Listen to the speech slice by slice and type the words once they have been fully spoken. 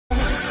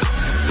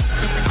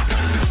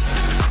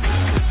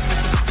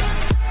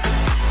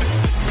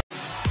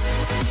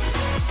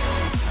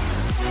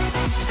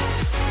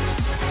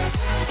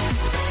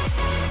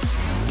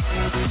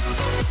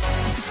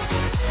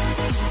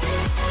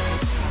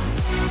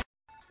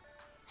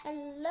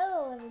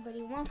Hello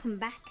everybody, welcome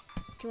back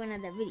to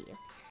another video.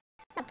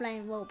 I'm not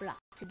playing Roblox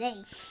today.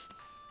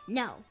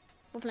 No,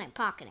 we're playing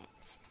Pocket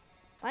Ants.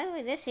 By the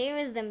way, this here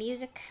is the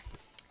music.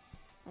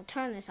 I'll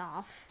turn this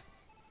off.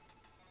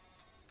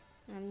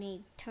 Let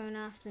me turn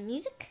off the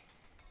music.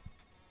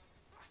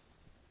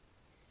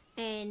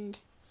 And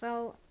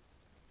so,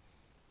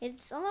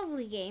 it's a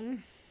lovely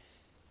game.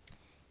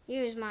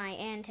 Here's my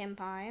ant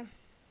empire.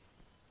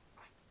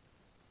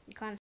 You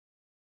can't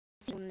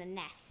see from the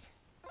nest.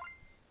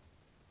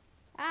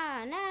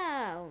 Ah,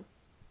 no!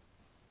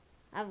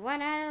 I've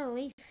run out of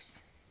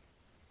leaves.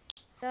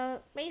 So,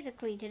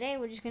 basically, today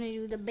we're just going to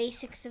do the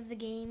basics of the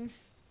game.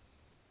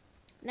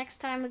 Next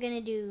time we're going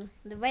to do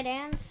the red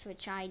ants,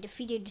 which I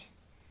defeated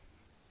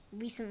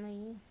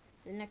recently.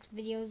 The next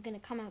video is going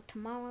to come out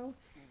tomorrow.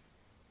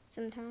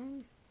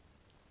 Sometime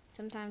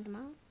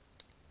tomorrow.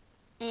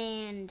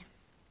 And,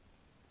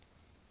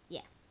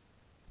 yeah.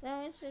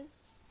 So, it's a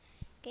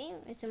game.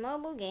 It's a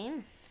mobile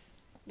game.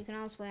 You can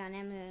also play on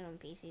emulator on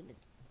PC, but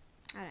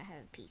I don't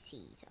have a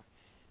PC, so.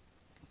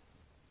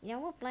 You know,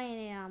 we're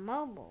playing it on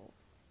mobile.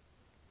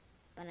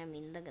 But I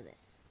mean, look at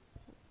this.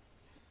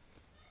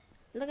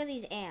 Look at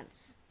these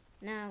ants.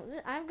 Now,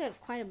 I've got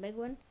quite a big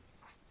one.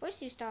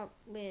 First you start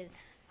with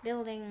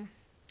building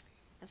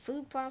a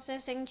food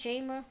processing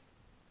chamber.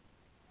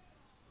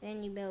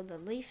 Then you build the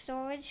leaf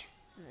storage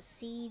and the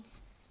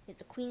seeds. Get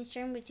the queen's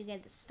chamber to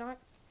get the start.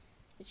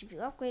 Which if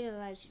you upgrade it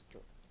allows you to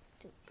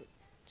put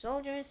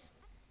soldiers.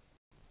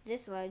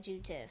 This allows you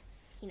to,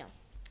 you know,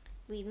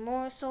 breed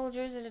more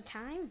soldiers at a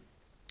time.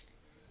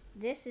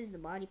 This is the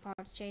body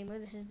parts chamber.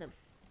 This is the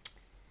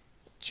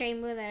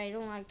chamber that I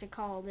don't like to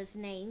call this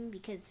name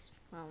because,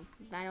 well,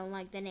 I don't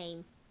like the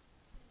name.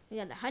 We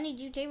got the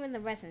honeydew chamber and the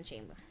resin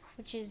chamber,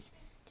 which is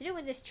to do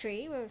with this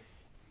tree, where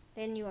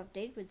then you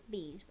update with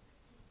bees,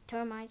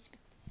 termites.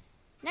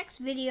 Next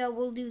video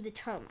we'll do the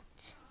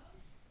termites.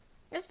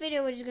 This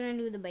video we're just gonna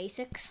do the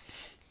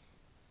basics.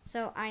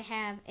 So I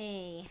have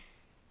a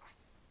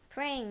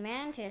praying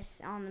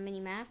mantis on the mini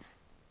map.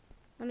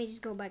 Let me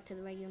just go back to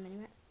the regular mini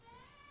map.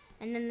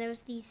 And then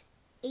there's these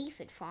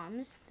aphid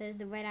farms. There's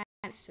the red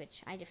ants,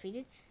 which I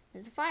defeated.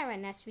 There's the fire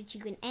ant nest, which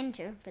you can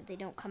enter, but they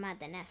don't come out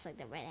the nest like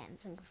the red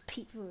ants and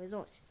compete for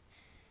resources.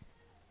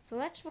 So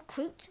let's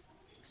recruit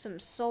some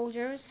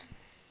soldiers.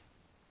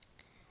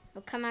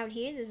 They'll come out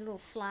here. There's a little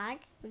flag,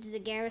 which is a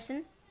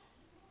garrison.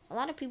 A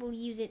lot of people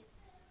use it,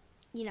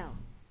 you know,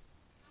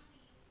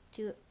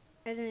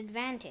 as an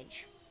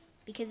advantage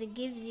because it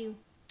gives you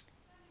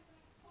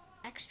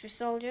extra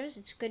soldiers.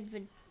 It's good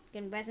for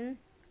getting resin,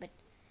 but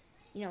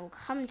you know, we'll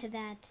come to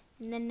that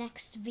in the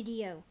next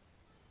video.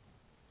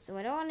 So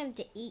I don't want him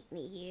to eat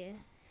me here.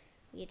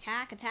 We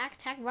attack,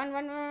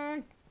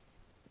 run,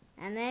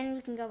 and then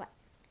we can go back.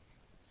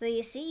 So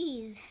you see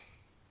he's,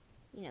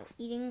 you know,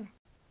 eating.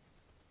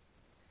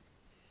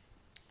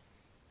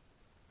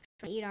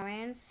 Trying to eat our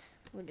ants.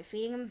 We're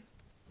defeating him.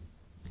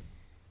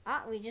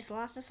 Ah, we just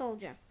lost a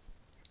soldier.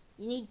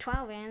 You need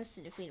 12 ants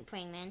to defeat a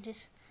praying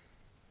mantis.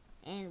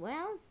 And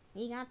well,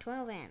 we got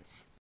 12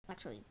 ants.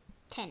 Actually,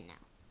 10 now.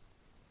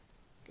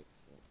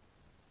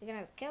 You're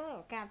gonna kill it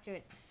or capture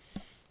it?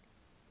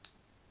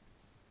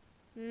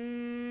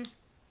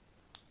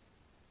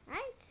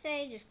 I'd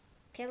say just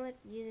kill it,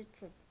 use it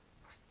for,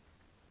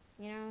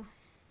 you know,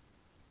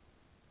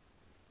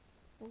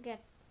 we'll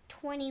get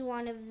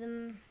 21 of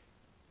them,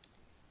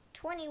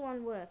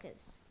 21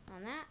 workers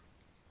on that.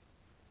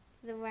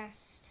 The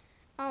rest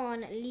are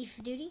on leaf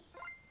duty,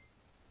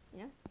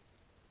 you know.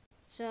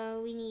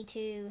 So we need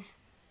to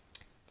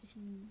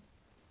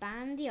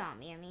disband the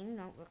army,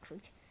 not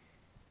recruit.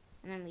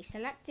 And then we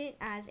select it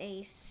as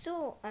a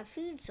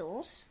food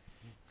source.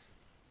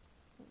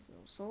 There's a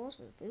little source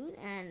with food,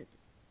 and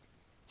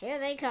here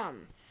they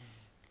come.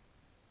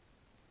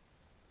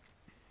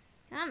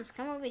 Ants,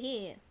 come over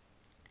here.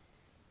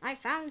 I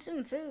found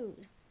some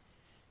food.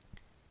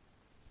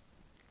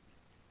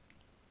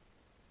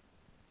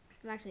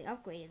 I've actually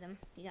upgraded them.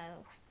 You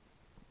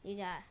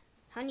got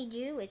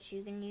honeydew, which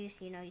you can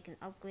use. You know, you can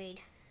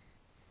upgrade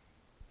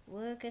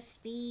worker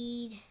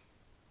speed,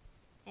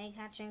 egg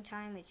hatching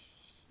time, which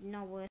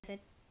not worth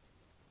it.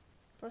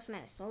 Plus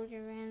amount of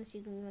soldier ants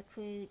you can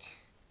recruit.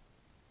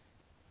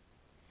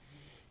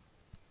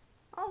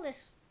 All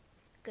this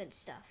good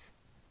stuff.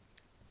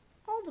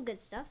 All the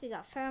good stuff. You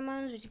got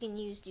pheromones, which you can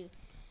use to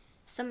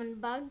summon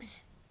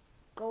bugs,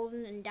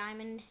 golden and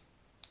diamond.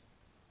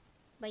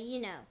 But you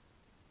know,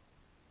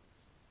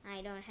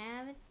 I don't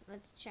have it.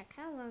 Let's check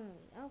how long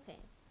we. Okay,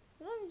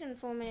 we've only done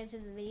 4 minutes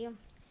of the video,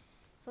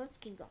 so let's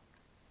keep going.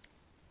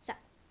 So,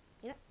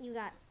 you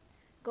got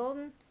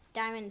golden,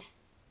 diamond,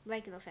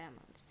 regular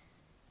pheromones.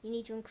 You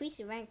need to increase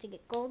your rank to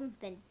get golden,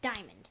 then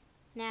diamond.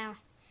 Now,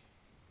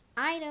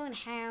 I don't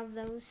have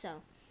those,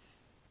 so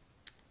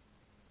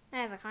I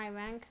have a high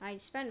rank. I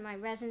spent my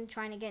resin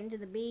trying to get into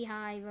the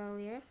beehive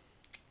earlier.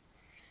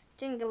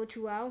 Didn't go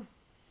too well.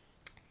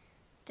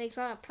 Takes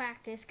a lot of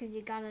practice because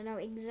you gotta know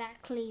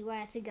exactly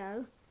where to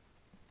go.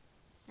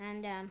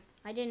 And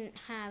I didn't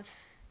have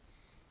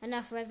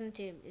enough resin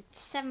to.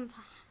 It's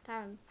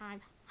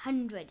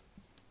 7,500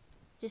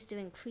 just to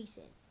increase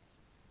it.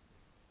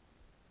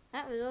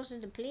 That was also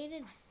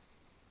depleted.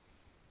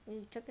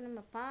 We've taken them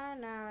apart.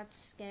 Now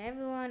let's get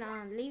everyone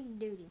on leave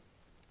duty.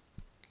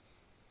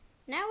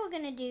 Now we're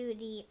gonna do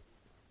the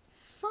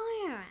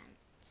fire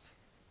ants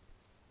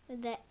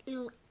with that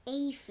little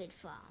aphid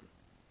farm.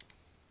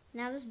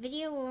 Now this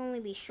video will only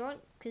be short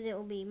because it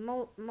will be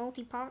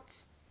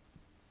multi-parts.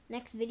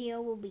 Next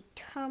video will be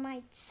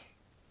termites.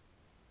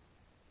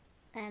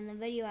 And the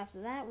video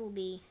after that will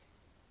be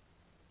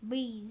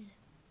bees.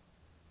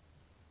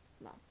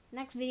 Well,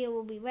 next video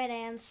will be red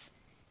ants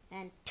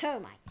and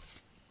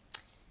termites.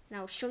 And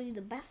I'll show you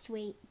the best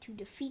way to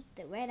defeat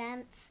the red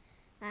ants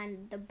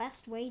and the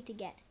best way to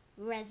get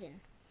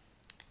resin.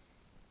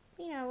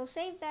 You know, we'll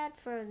save that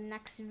for the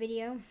next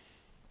video.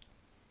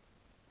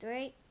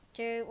 3,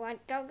 2, 1,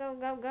 go, go,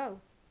 go, go.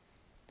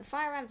 The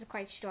fire ants are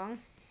quite strong.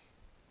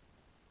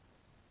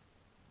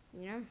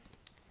 You know?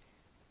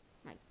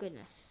 My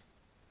goodness.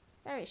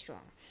 Very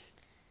strong.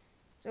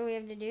 So all we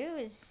have to do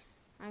is,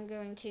 I'm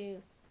going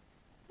to,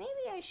 maybe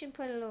I should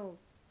put a little,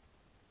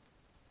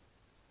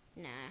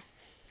 nah,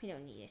 we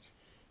don't need it.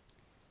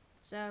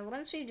 So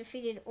once we've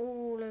defeated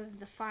all of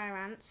the fire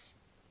ants,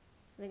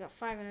 we got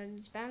 500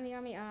 disband the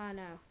army. Oh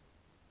no.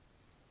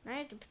 Now I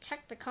have to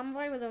protect the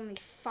convoy with only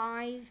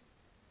 5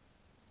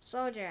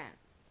 soldier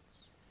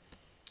ants.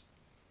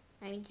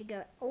 I need to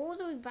go all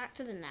the way back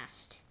to the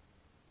nest.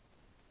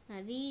 Now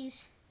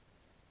these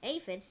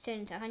aphids turn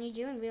into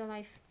honeydew in real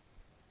life.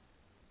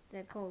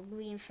 They're called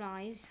green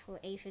flies or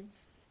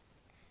aphids.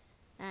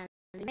 And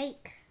they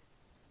make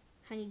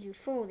honeydew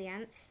for the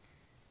ants.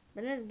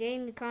 But in this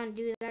game you can't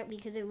do that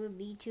because it would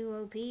be too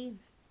OP.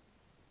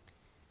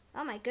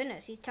 Oh my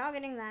goodness, he's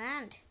targeting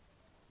that ant.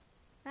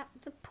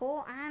 The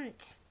poor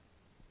ant.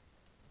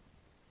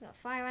 Got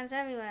fire ants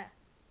everywhere.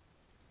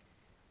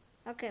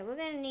 Okay, we're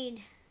gonna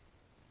need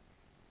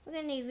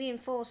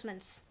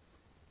reinforcements.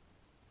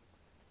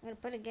 I'm gonna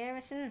put a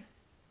garrison.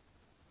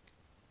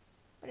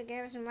 Put a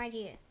garrison right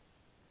here.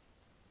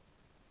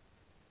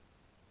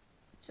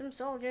 Some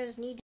soldiers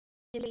need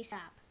to be ASAP.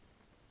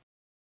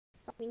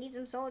 We need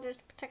some soldiers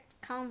to protect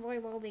the convoy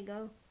while they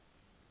go.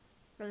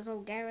 For this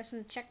whole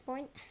garrison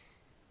checkpoint.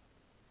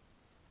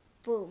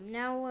 Boom.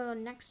 Now we're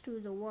next to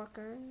the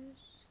workers.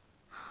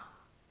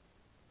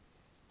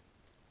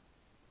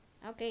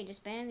 Okay,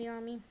 disband the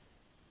army.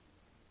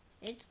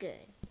 It's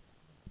good.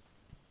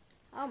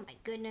 Oh my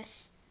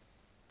goodness.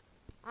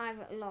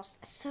 I've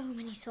lost so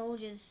many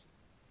soldiers.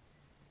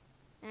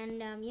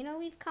 And, you know,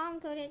 we've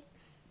conquered it.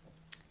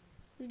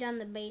 We've done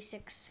the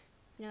basics.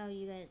 You know,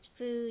 you got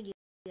food, you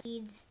got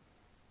seeds.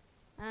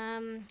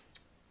 I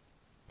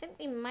think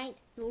we might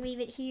leave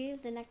it here.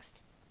 The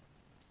next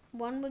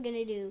one we're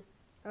gonna do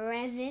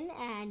resin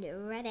and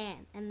red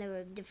ant. And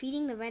they're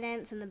defeating the red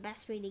ants and the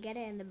best way to get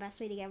it and the best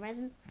way to get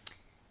resin.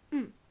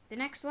 The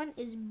next one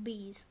is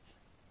bees.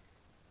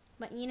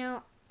 But, you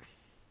know,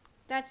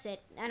 that's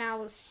it. And I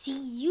will see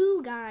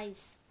you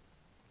guys,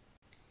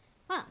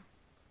 well,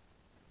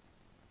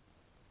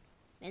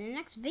 in the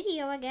next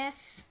video, I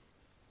guess.